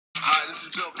this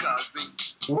is Bill Cosby.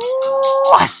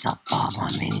 What's up, all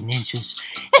my mini ninjas?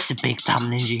 It's the Big Top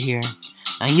Ninja here.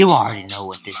 And you already know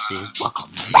what this is. Welcome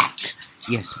back.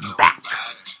 Yes, back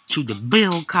to the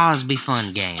Bill Cosby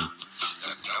fun game.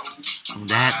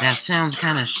 That sounds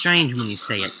kind of strange when you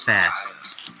say it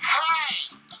fast.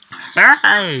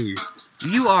 Hey!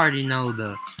 You already know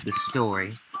the story.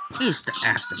 It's the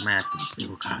aftermath of the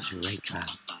Bill Cosby rape trial.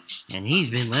 And he's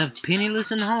been left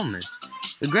penniless and homeless.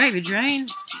 The gravy train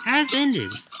has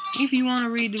ended. If you want to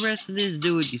read the rest of this,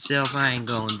 do it yourself. I ain't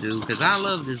going to, because I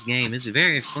love this game. It's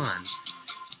very fun.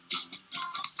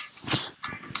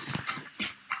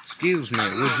 Excuse me,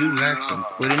 would you like some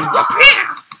pudding?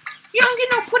 You don't get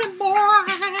no pudding, boy.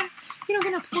 You don't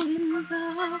get no pudding,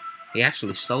 boy. He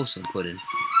actually stole some pudding.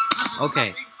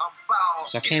 Okay,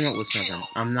 so I came up with something.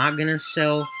 I'm not going to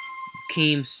sell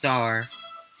Keemstar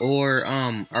or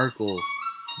Urkel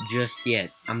just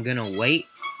yet. I'm going to wait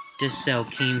to sell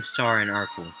Keemstar and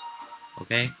Urkel.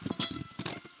 Okay?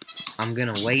 I'm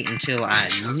gonna wait until I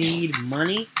need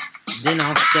money, then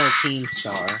I'll sell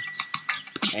Keemstar.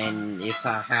 And if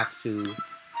I have to,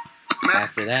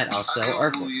 after that, I'll sell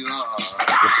Urkel.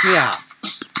 Yeah.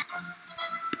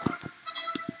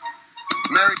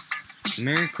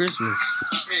 Merry Christmas.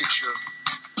 Hey, sugar.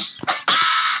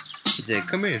 He said,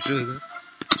 come here, sugar.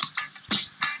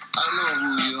 I know who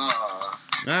you are.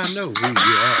 I know who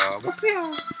you are.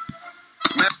 Yeah.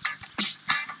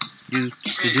 Do,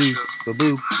 ba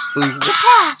boo, boo.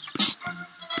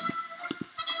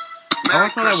 Oh, I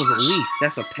thought that was a leaf.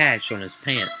 That's a patch on his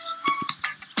pants.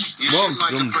 Want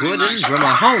some pudding from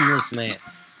a homeless man.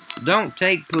 Don't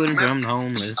take pudding from the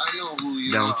homeless.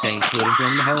 Don't take pudding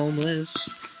from the homeless.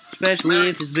 Especially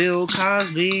if it's Bill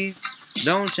Cosby.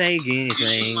 Don't take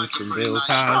anything from Bill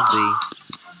Cosby.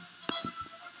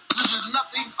 This is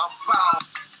nothing about.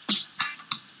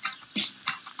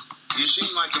 You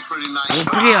seem like a pretty nice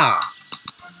guy. Yeah.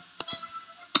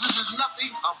 This is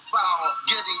nothing about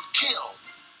getting killed.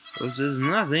 This is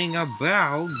nothing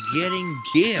about getting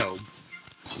killed.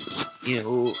 You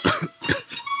know,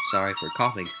 sorry for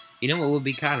coughing. You know what would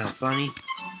be kind of funny?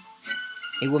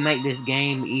 It would make this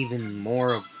game even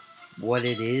more of what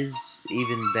it is,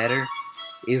 even better,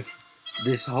 if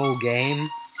this whole game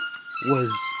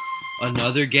was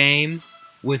another game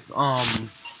with,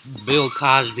 Bill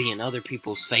Cosby and other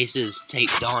people's faces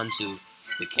taped onto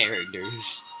the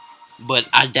characters. But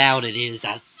I doubt it is.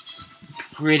 I'm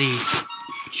pretty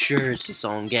sure it's its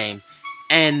own game.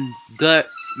 And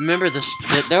remember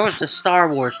there was the Star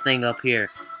Wars thing up here.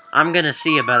 I'm gonna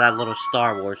see about that little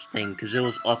Star Wars thing because it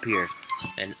was up here,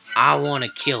 and I want to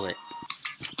kill it.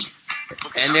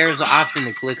 And there's an option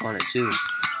to click on it too,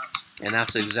 and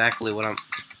that's exactly what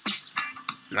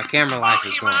my camera life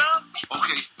is going.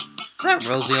 Okay. Is that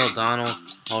Rosie O'Donnell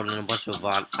holding a bunch of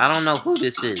vodka? I don't know who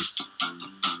this is.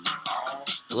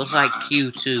 It looks like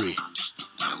Q2.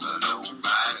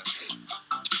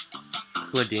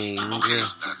 Pudding.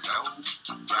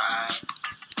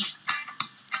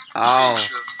 Oh,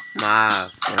 my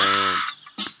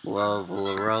friends. Love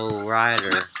Row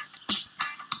Rider.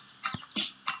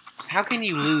 How can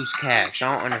you lose cash?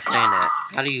 I don't understand that.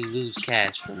 How do you lose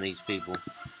cash from these people?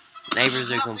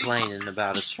 Neighbors are complaining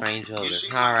about a strange odor.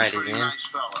 Alrighty then.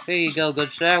 Here you go, good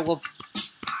sir. What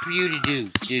beauty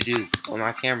do? Well,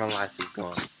 my camera life is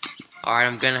gone. Alright,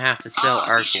 I'm gonna have to sell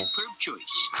Urkel.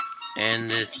 And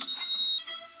this.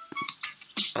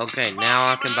 Okay, now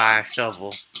I can buy a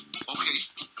shovel. Okay.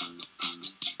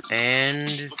 And.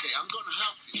 Okay, I'm gonna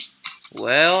help you.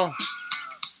 Well,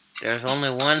 there's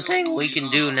only one thing we can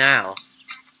do now.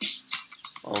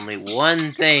 Only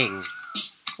one thing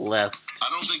left. I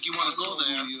don't think you want to go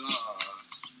there.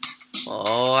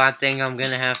 Oh, I think I'm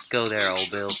gonna have to go there, old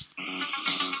Bill.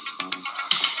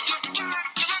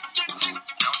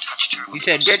 You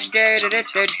said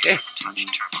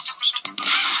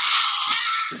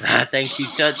I think she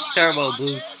touched turbo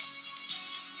boost.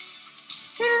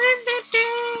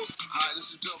 Hi, this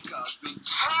is Bill Cosby.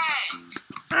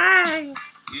 Hi.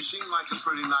 You seem like a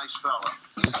pretty nice fella.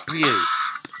 You.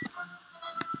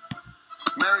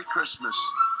 Merry Christmas.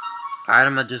 Alright,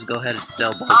 I'm gonna just go ahead and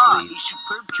sell both of these.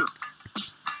 Superb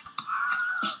choice.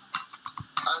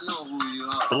 I know who you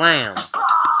are. Blam.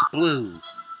 Blue.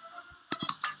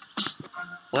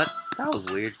 What? That was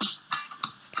weird.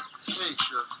 Hey,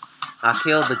 sure. I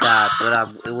killed the guy, but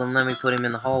it wouldn't let me put him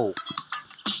in the hole.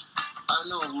 I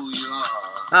know who you are.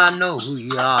 I know who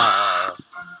you are.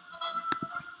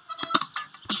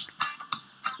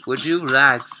 Would you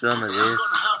like some of I'm this?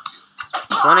 gonna help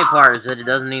you. Funny part is that it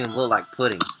doesn't even look like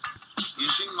pudding. You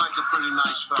seem like a pretty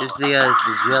nice fella. It's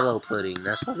the Jello pudding.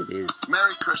 That's what it is.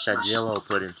 Merry It's Christmas. that Jello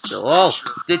pudding. So, oh,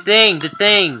 the thing.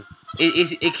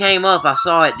 It came up. I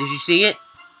saw it. Did you see it?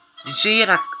 Did you see it?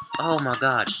 Oh my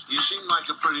God. You seem like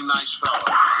a pretty nice fella.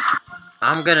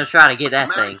 I'm gonna try to get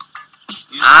that thing.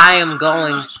 I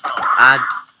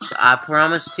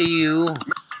promise to you,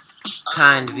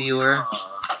 kind viewer,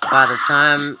 by the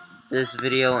time this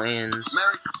video ends,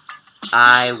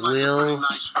 I will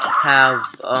have,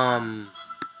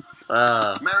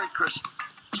 Merry Christmas.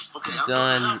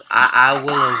 done, I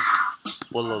will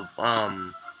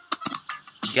have,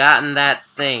 gotten that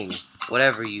thing,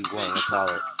 whatever you want to call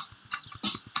it.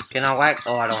 Can I whack?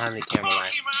 Oh, I don't have any camera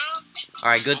light.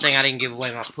 Alright, good thing I didn't give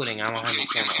away my pudding. I don't have any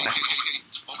camera light.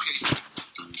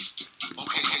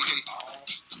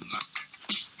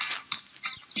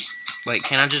 Wait,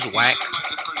 can I just whack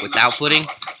without pudding?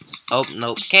 Oh,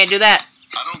 nope. Can't do that.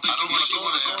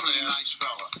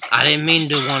 I didn't mean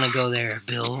to want to go there,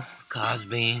 Bill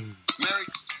Cosby.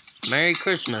 Merry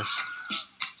Christmas.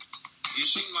 You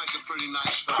seem like a pretty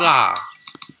nice fella. Blah.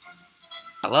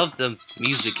 I love the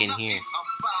music in here.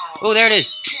 Oh, there it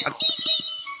is.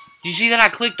 Did you see that? I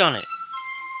clicked on it.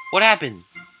 What happened?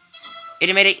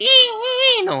 It made an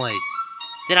ee noise.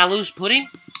 Did I lose pudding?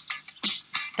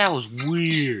 That was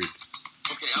weird.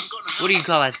 What do you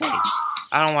call that thing?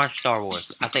 I don't watch Star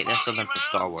Wars. I think that's something for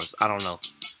Star Wars. I don't know.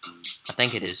 I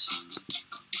think it is.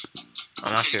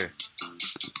 I'm not sure.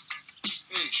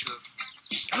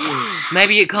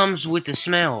 Maybe it comes with the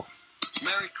smell.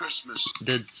 Merry Christmas.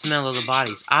 The smell of the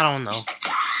bodies. I don't know.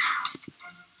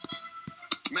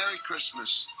 Merry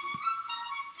Christmas.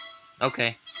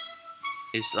 Okay.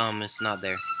 It's not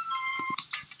there.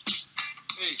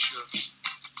 Hey, Chuck.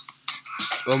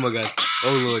 Oh my God.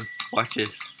 Oh Lord. Watch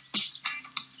this.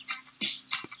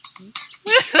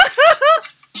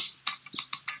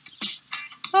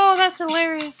 Oh, that's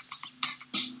hilarious.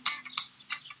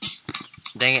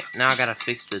 Dang it. Now I gotta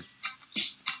fix the...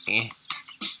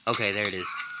 Okay, there it is.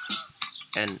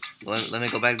 And let me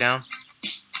go back down.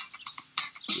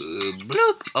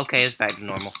 Bloop. Okay, it's back to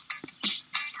normal.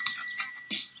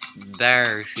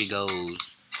 There she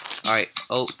goes. Alright.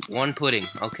 Oh, one pudding.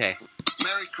 Okay.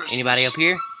 Merry Christmas. Anybody up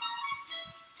here?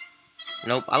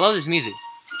 Nope. I love this music.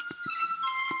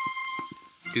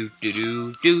 Do do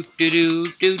do do do do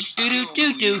do do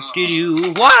do do do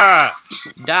do. Wah!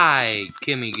 Die,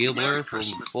 Kimmy Gibbler from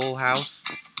Full House.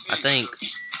 I think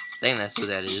that's who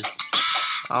that is.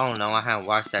 I don't know. I haven't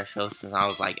watched that show since I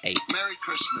was like 8. Merry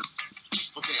Christmas.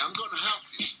 Okay, I'm gonna help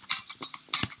you.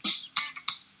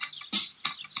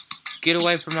 Get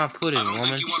away from my pudding, I don't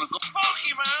woman. think you wanna go.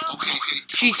 Okay.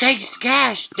 She takes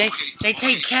cash. They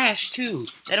take cash too.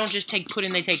 They don't just take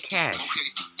pudding. They take cash.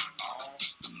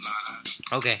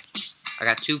 Okay. I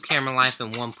got 2 camera life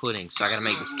and 1 pudding, so I gotta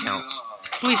make this count.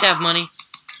 Please have money.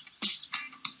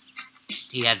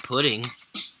 He had pudding.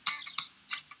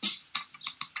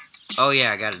 Oh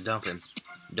yeah, I gotta dump him.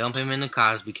 Dump him in the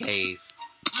Cosby cave.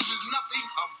 This is nothing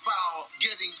about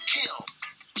getting killed.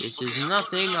 This is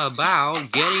nothing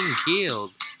about getting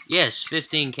killed. Yes,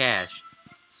 15 cash.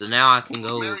 So now I can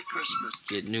go Merry Christmas.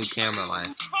 get new camera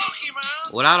life.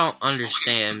 What I don't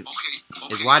understand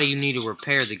is why do you need to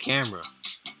repair the camera?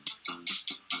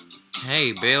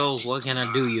 Hey Bill, what can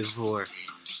I do you for?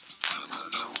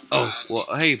 Oh, well,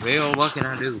 hey Bill, what can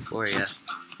I do for you?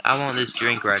 I want this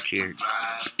drink right here.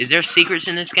 Is there secrets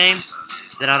in this game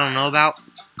that I don't know about?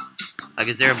 Like,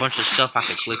 is there a bunch of stuff I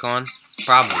could click on?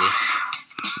 Probably.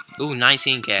 Ooh,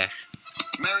 19 cash.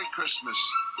 Merry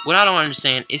Christmas. What I don't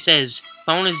understand, it says,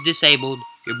 phone is disabled,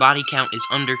 your body count is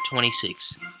under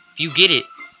 26. If you get it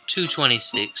to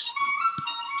 26,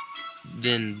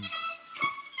 then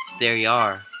there you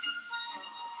are.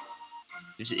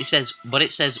 It says, but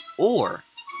it says or.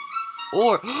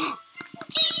 Or.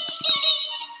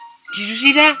 Did you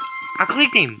see that? I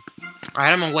clicked him.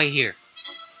 Alright, I'm gonna wait here.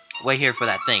 Wait here for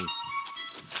that thing.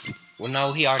 Well,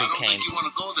 no, he already came. You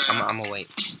wanna go there. I'm gonna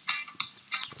wait.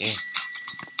 Yeah.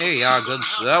 Here you are, good.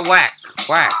 Whack.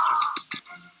 Whack.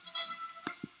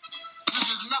 This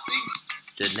is nothing.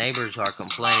 The neighbors are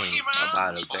complaining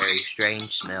about a very strange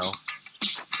smell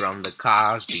from the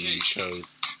Cosby cave.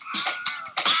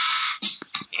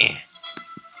 Yeah.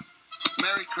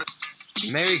 Merry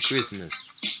Christmas. Merry Christmas.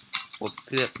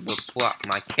 What?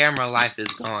 My camera life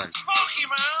is gone.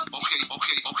 Okay.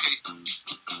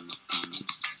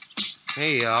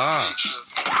 Here you are.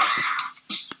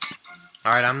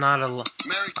 Alright, I'm not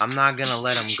gonna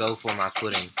let him go for my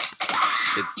pudding.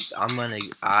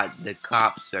 The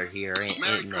cops are here, ain't they?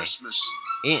 Ain't they?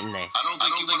 I don't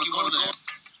think you wanna go there.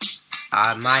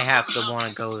 I might have to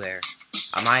wanna go there.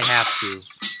 I might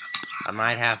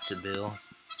have to, Bill.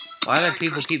 Why do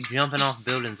people keep jumping off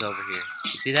buildings over here?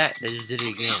 You see that? They just did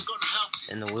it again.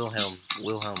 In the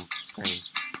Wilhelm screen.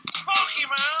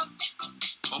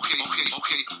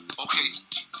 Okay, okay,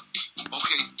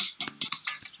 okay.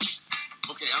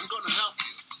 Okay, I'm gonna help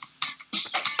you.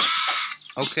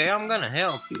 Okay, I'm gonna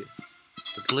help you.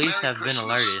 The police Merry have Christmas. been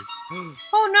alerted.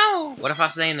 Oh no! What if I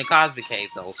stay in the Cosby cave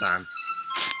the whole time?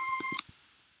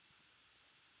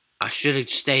 I should have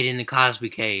stayed in the Cosby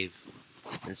cave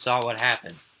and saw what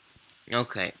happened.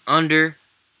 Okay, under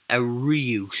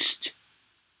arrest.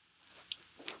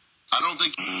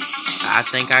 I I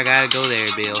think I gotta go there,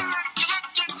 Bill. Don't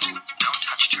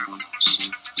touch turbo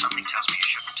boost. Something tells me you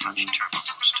shouldn't touch turbo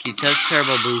boost. You touch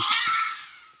turbo boost.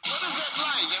 What is that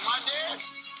line? Am I dead?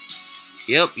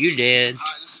 Yep, you did.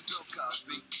 Hi, this is Bill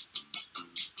Cosby.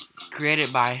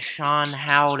 Created by Sean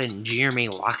Howard and Jeremy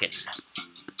Locken.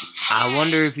 I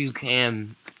wonder if you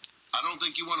can. I don't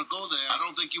think you want to go there. I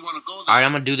don't think you want to go there. Alright,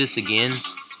 I'm gonna do this again.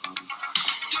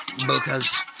 Because.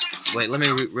 Wait, let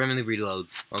me reload.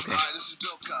 Okay. Hi, this is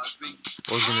Bill Cosby.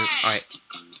 Alright.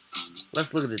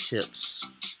 Let's look at the tips.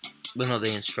 But no, the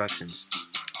instructions.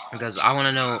 Because I want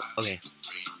to know. Okay.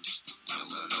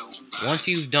 Once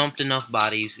you've dumped enough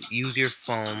bodies, use your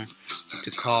phone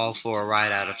to call for a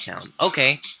ride out of town.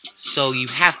 Okay. So you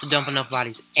have to dump enough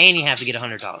bodies and you have to get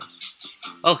 $100.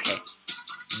 Okay.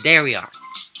 There we are.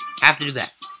 Have to do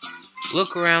that.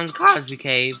 Look around Cosby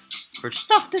Cave for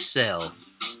stuff to sell.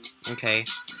 Okay.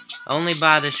 Only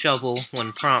buy the shovel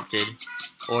when prompted,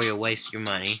 or you'll waste your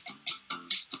money.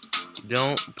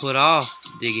 Don't put off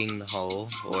digging the hole,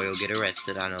 or you'll get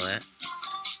arrested, I know that.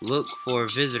 Look for a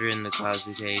visitor in the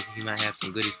Cosby Cave. He might have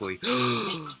some goodies for you.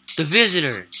 The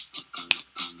visitor!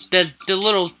 The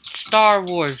little Star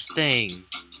Wars thing.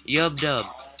 Yub-dub.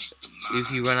 If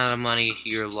you run out of money,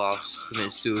 you're lost.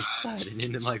 Commit suicide and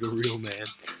end it like a real man.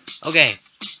 Okay.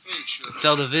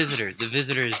 So the visitor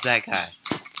is that guy.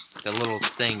 The little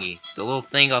thingy. The little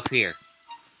thing up here.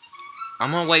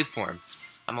 I'm gonna wait for him.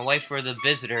 I'm gonna wait for the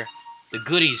visitor. The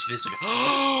goodies visitor.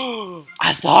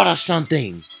 I thought of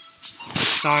something!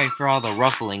 Sorry for all the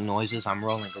ruffling noises. I'm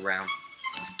rolling around.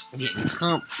 I'm getting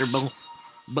comfortable.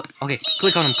 But, okay,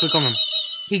 click on him, click on him.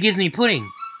 He gives me pudding.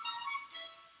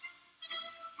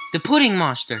 The Pudding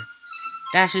Monster.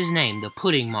 That's his name, the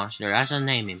Pudding Monster. That's how I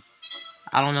name him.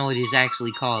 I don't know what he's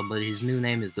actually called, but his new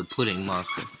name is the Pudding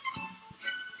Monster.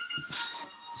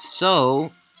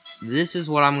 So, this is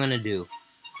what I'm gonna do.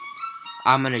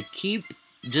 I'm gonna keep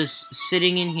just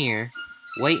sitting in here,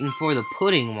 waiting for the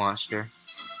Pudding Monster,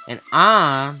 and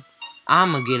I'm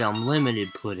gonna get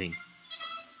unlimited pudding.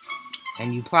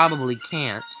 And you probably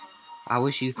can't. I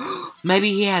wish you.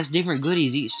 Maybe he has different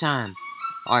goodies each time.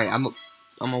 Alright, I'm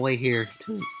gonna wait here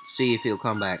to see if he'll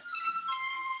come back.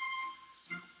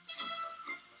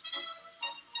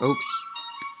 Oops.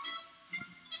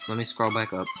 Let me scroll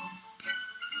back up.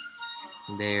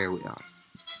 There we are.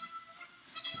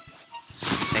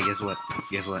 Hey, guess what?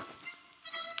 Guess what?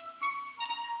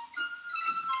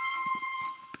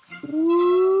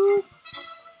 Woo!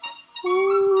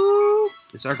 Woo!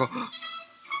 The circle.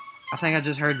 I think I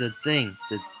just heard the thing.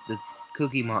 The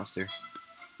Cookie Monster.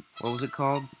 What was it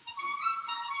called?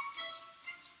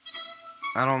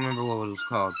 I don't remember what it was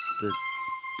called.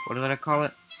 What did I call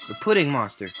it? The Pudding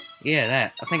Monster. Yeah,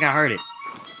 that. I think I heard it.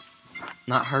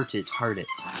 Not hurt it, heard it.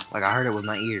 Like I heard it with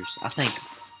my ears. I think.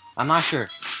 I'm not sure.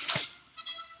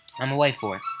 I'm gonna wait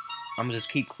for it. I'm gonna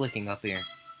just keep clicking up here.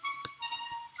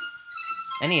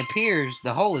 And he appears,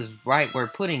 the hole is right where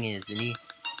pudding is, and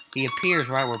he appears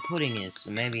right where pudding is,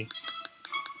 so maybe,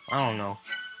 I don't know.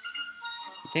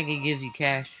 You think he gives you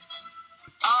cash?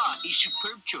 Ah, a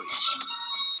superb choice.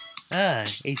 Ah,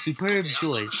 a superb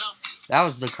choice. That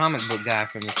was the comic book guy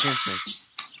from The Simpsons.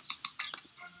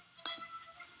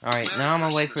 Alright, now I'm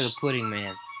gonna wait for the Pudding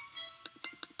Man.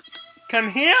 Come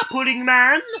here, Pudding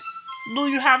Man! Do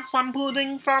you have some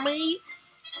pudding for me?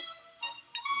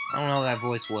 I don't know what that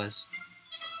voice was.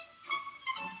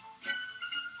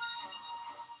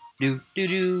 Do do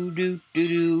do do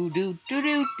do do do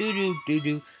do do do do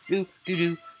do do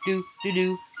do do do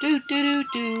do do do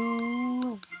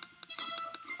do.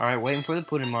 Alright, waiting for the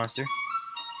Pudding Monster.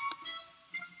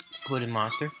 Pudding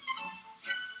Monster.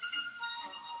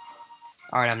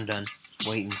 Alright, I'm done.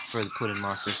 Waiting for the Pudding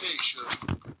Monster.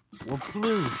 Well,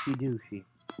 plooshy dooshy.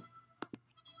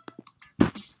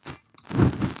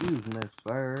 Excuse me,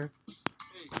 sir.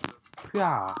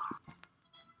 Yeah.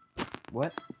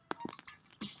 What?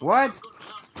 What?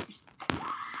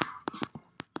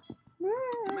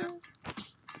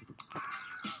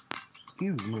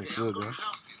 Excuse me, sugar.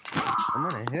 I'm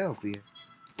gonna help you.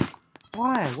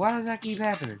 Why? Why does that keep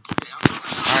happening?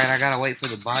 Alright, I gotta wait for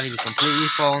the body to completely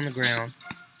fall on the ground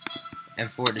and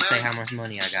for it to say how much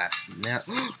money I got. Now,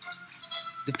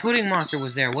 the Pudding Monster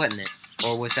was there, wasn't it?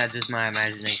 Or was that just my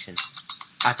imagination?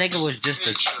 I think it was just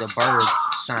the bird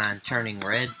sign turning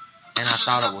red, and I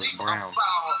thought it was brown.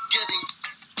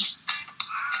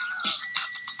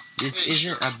 This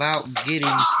isn't about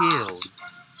getting killed.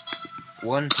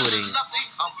 One pudding.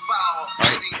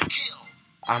 Right.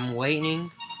 I'm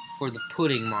waiting for the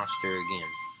pudding monster again.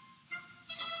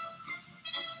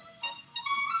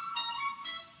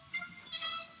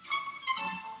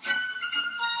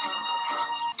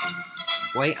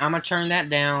 Wait, I'm gonna turn that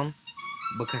down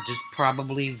because it's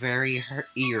probably very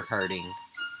ear hurting.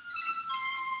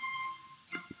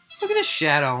 Look at the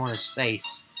shadow on his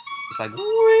face. It's like, woo,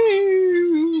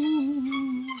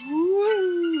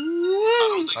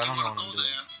 I don't know what I'm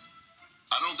doing.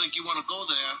 I don't think you want to go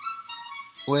there.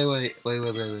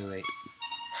 Wait.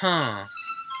 Huh.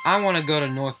 I want to go to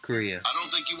North Korea. I don't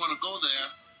think you want to go there.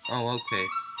 Oh, okay.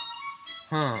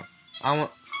 Huh. I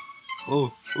want...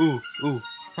 Ooh.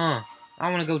 Huh. I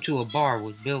want to go to a bar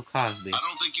with Bill Cosby. I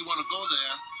don't think you want to go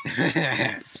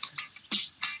there.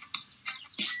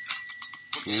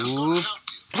 Okay, I'm gonna help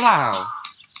you. Plow.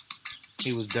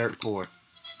 He was dirt poor.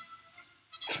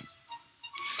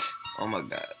 Oh my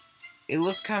god. It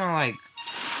looks kind of like,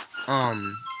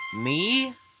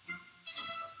 me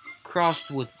crossed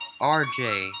with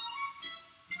RJ.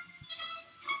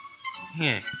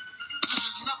 Yeah. This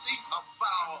is nothing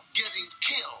about getting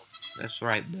killed. That's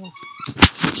right, Bill.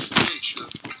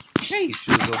 Hey, Hey,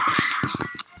 Sugar.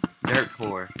 Dirt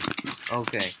poor.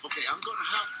 Okay. Okay, I'm gonna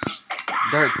help you.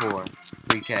 Dirt poor.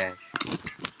 Free cash.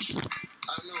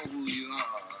 I know who you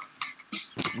are.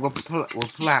 We'll plot.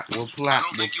 I'm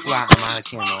out of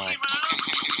camera light.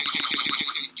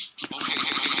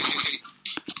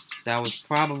 That was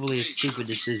probably a stupid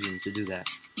decision to do that.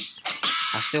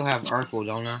 I still have Urkel,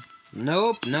 don't I?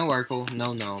 Nope, no Urkel,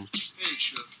 no gnome. Hey,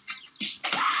 sure.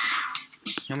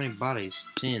 How many bodies?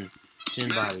 10. 10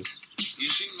 bodies. You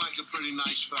seem like a pretty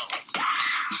nice fella.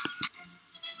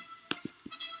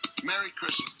 Merry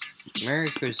Christmas. Merry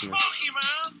Christmas.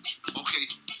 Okay.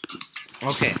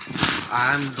 Okay,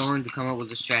 I'm going to come up with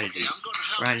a strategy. Okay, I'm gonna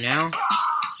help Right now,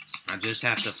 I just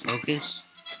have to focus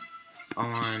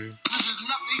on This is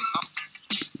nothing.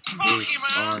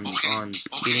 on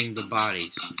getting the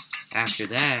bodies. After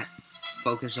that,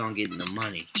 focus on getting the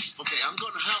money. Okay, I'm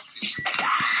gonna help you.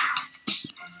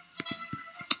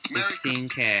 16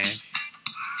 cash.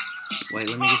 Wait,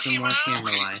 let me get some more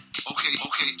camera light. Okay.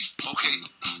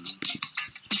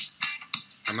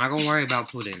 I'm not gonna worry about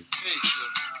pudding. Hey, sure.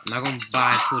 I'm not gonna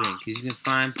buy pudding, because you can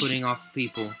find pudding off of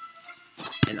people.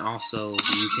 And also,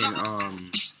 you can,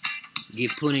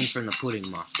 get pudding from the pudding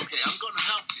monster. Okay, I'm gonna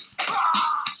help you.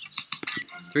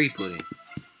 3 pudding.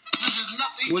 This is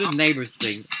nothing. What do neighbors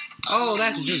think? Oh,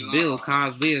 that's just Bill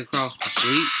Cosby across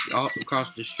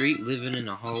the street, living in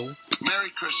a hole.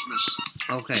 Merry Christmas.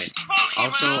 Okay.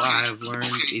 Also, I've learned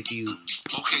if you...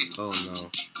 Okay. Oh, no.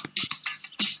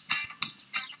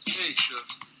 Hey, sure.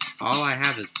 All I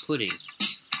have is pudding.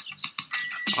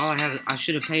 I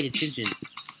should have paid attention.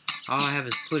 All I have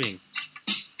is pudding.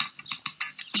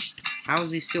 How is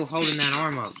he still holding that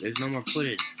arm up? There's no more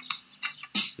pudding.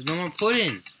 There's no more pudding.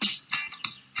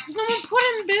 There's no more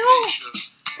pudding, Bill. Hey, sure.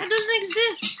 That doesn't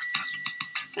exist.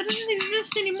 That doesn't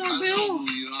exist anymore, I know Bill. who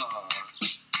you are.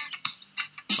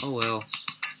 Oh, well.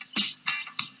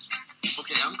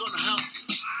 Okay, I'm gonna help you.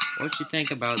 What you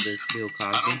think about this, Bill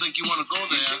I don't Cosby? think you want to go there.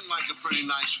 You seem like a pretty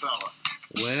nice fella.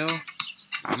 Well,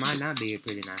 I might not be a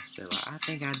pretty nice fella. I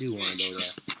think I do want to go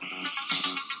there.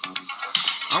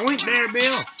 I went there, Bill.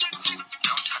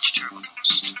 Don't touch Turbo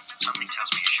Boost. Something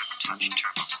tells me you shouldn't touch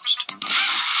Turbo Boost.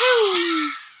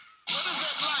 What is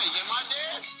that line? Am I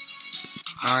dead?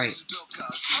 Alright, This is Bill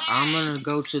Cosby. I'm gonna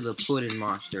go to the pudding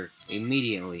monster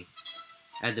immediately.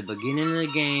 At the beginning of the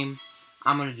game,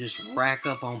 I'm gonna just rack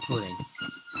up on pudding.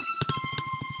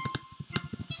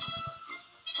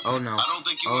 Oh no. I don't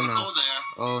think you Oh want to no. go there.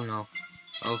 Oh no.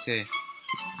 Okay.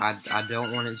 I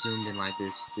don't want it zoomed in like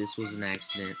this. This was an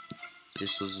accident.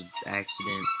 This was an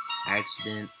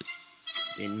accident.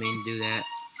 Didn't mean to do that.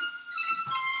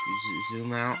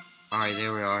 Zoom out. Alright,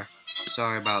 there we are.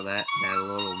 Sorry about that. That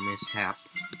little mishap.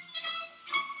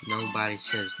 Nobody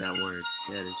says that word.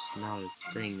 That is not a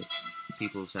thing that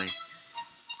people say.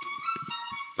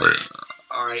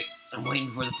 Alright, I'm waiting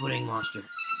for the pudding monster.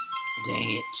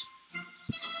 Dang it.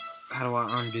 How do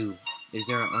I undo? Is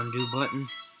there an undo button?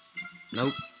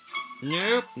 Nope.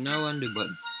 Nope, no undo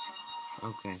button.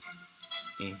 Okay.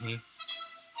 And here.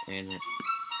 And then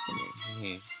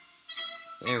here.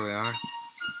 There we are.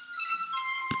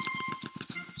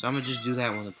 So I'm gonna just do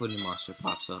that when the pudding monster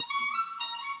pops up.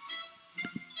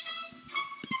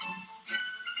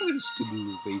 Look at his stupid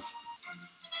little face.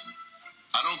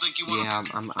 I don't think think you want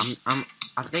Yeah,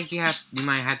 I think you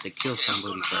might have to kill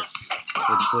somebody first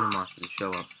for the pudding monster to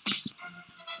show up.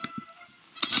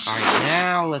 Alright,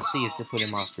 now let's see if the pudding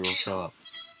monster will show up.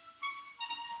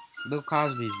 Bill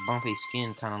Cosby's bumpy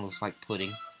skin kind of looks like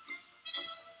pudding.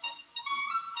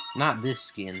 Not this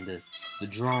skin, the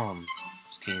drawn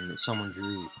skin that someone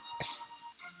drew.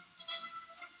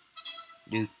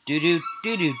 Do do do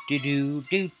do do do do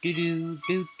do do do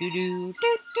do do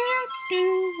do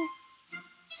do.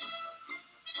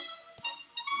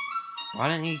 Why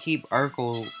didn't he keep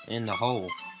Urkel in the hole?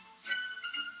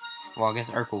 Well, I guess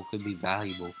Urkel could be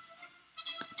valuable.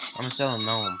 I'm gonna sell a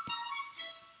gnome.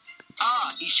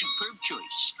 Ah, a superb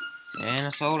choice. And I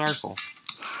sold Urkel.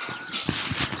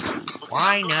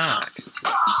 Why not?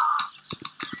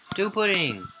 2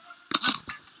 pudding.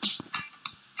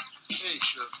 Hey,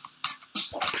 sure.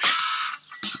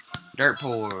 Dirt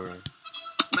poor.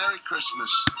 Merry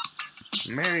Christmas.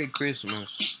 Merry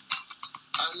Christmas.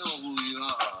 I know who you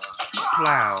are.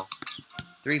 Plow.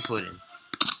 3 pudding.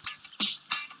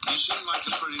 You seem like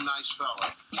a pretty nice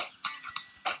fella.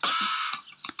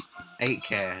 8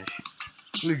 cash.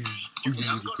 Okay, I'm gonna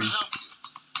help you.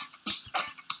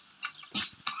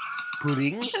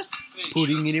 Pudding? Hey,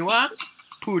 Pudding anyone?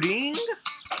 Pudding?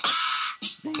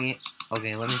 Dang it.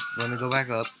 Okay, let me go back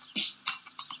up.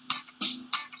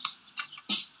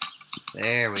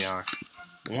 There we are.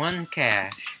 1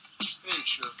 cash. Hey,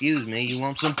 sure. Excuse me, you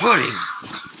want some pudding?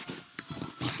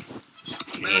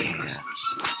 Merry Yeah. Christmas.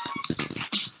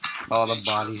 All the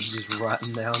bodies just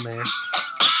rotting down there.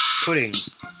 Pudding.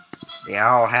 They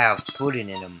all have pudding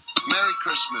in them. Merry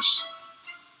Christmas.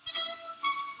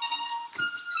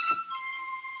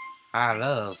 I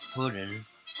love pudding.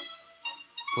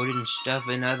 Putting stuff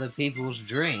in other people's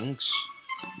drinks.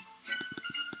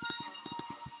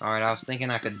 Alright, I was thinking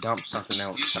I could dump something You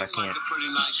else, seem but I like can't. a pretty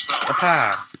nice fella.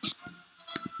 Papa!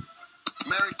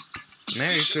 Merry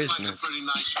Merry you seem like Christmas. a pretty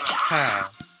nice fella.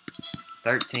 Papa!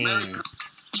 13. Okay,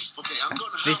 I'm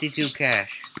gonna help 52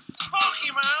 cash.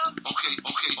 Pokemon.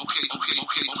 Okay.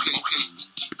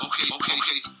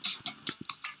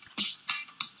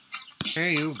 Here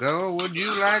you go. Would you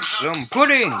like some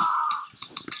pudding?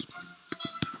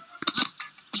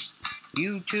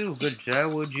 You too, good sir.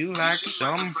 Would you like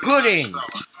some pudding?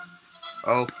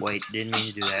 Oh, wait. Didn't mean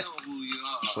to do I that. know who you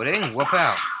are. Pudding? Whoop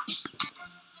out.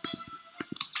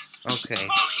 Okay.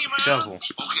 Shovel.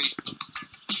 Okay.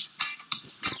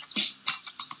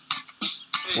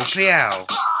 Hey, Whoop-yow.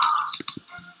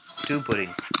 2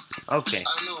 pudding. Okay.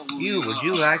 I know who You, would are.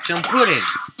 you like some pudding?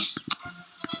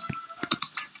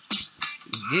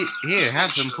 Here,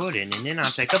 have some pudding, and then I'll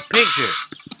take a picture.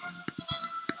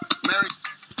 Merry.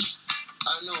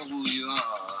 I know who you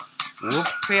are.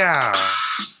 Whoop-yow.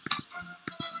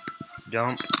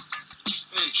 Dump.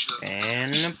 Hey, sure.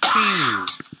 And a pew.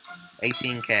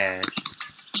 18 cash.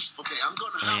 Okay, I'm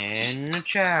gonna help. And a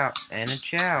chow. And a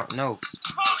chow. No.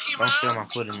 Don't steal my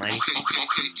pudding, lady.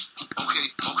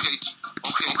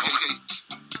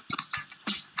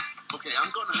 Okay,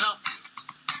 I'm gonna help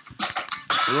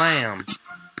you. Lamb.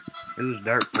 Who's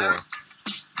dirt poor?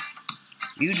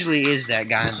 Usually is that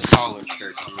guy in the collar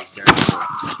shirt who is dirt poor.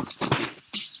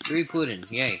 3 pudding.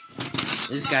 Yay.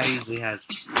 This guy usually has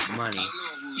money. I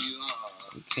know who you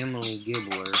are. Kimberly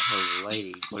Gibbler, or the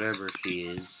lady, whatever she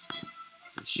is,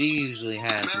 she usually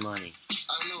has money.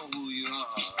 I know who you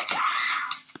are.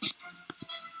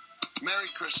 Merry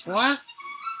Christmas. What?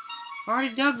 I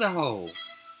already dug the hole.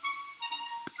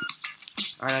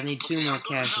 Alright, I need 2 more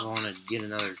cash if I want to get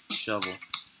another shovel.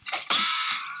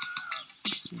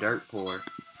 Dirt poor.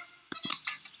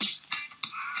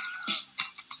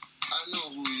 I know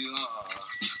who you are.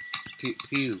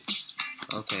 Pew.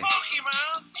 Okay.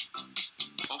 Pokemon.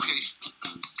 Okay.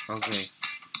 Okay.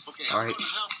 Okay, I'm Alright.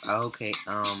 gonna help Okay,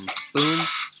 boom.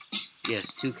 Yes,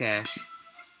 2 cash.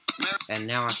 And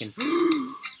now I can...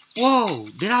 Whoa!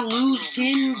 Did I lose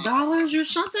 $10 or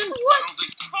something? you. What? I don't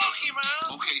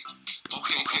think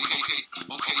Pokemon.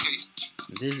 Okay.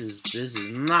 This is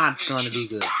not gonna be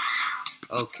good.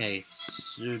 Okay.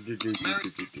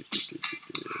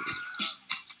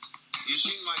 You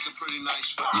seem like a pretty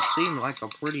nice fella. You seem like a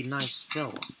pretty nice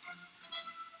fella.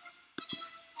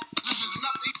 This is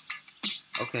nothing.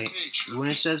 Okay, Hey, sure. when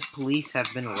it says police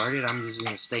have been alerted, I'm just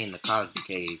gonna stay in the Cosby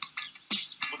cave.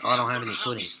 Okay, Oh, I don't I'm have any gonna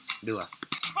pudding, help do I? you.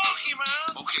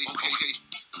 Pokemon. Okay.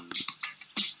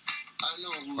 I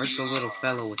know who Where's the you little are.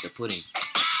 fellow with the pudding?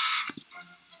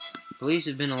 Police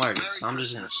have been alerted, so I'm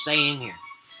just gonna stay in here.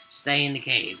 Stay in the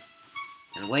cave.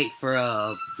 And wait for,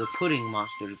 the pudding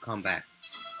monster to come back.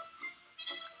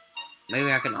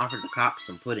 Maybe I can offer the cops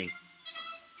some pudding.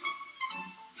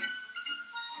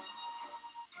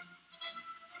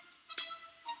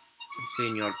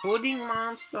 Senor Pudding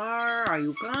Monster, are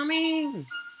you coming?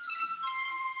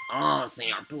 Oh,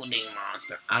 Senor Pudding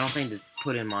Monster. I don't think the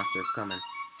Pudding Monster is coming.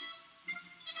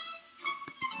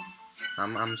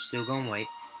 I'm still gonna wait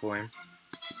for him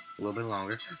a little bit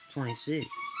longer. 26.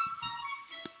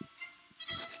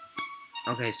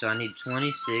 Okay, so I need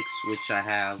 26, which I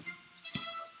have,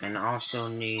 and also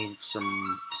need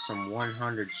some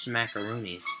 100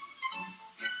 smackaroonies.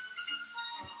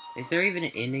 Is there even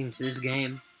an ending to this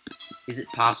game? Is it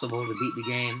possible to beat the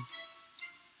game?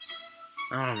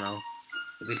 I don't know.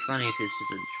 It'd be funny if this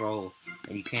is a troll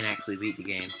and you can't actually beat the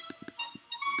game.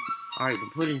 Alright, the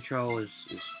pudding troll is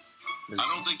I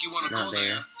don't think you want to not go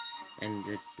there.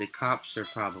 And the cops are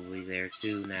probably there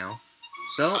too now.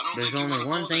 So, there's only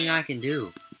one thing I can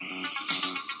do.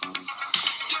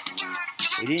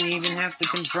 We didn't even have to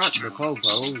confront the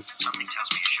popos. Something tells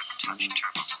me you shouldn't touch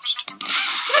turbo boost.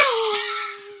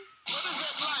 What is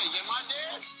that light? Am I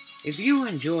dead? If you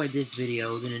enjoyed this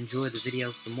video, then enjoy the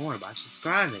video some more by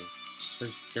subscribing.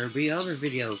 Because there'll be other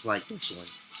videos like this one.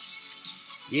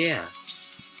 Yeah.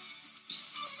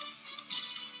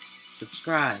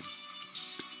 Subscribe.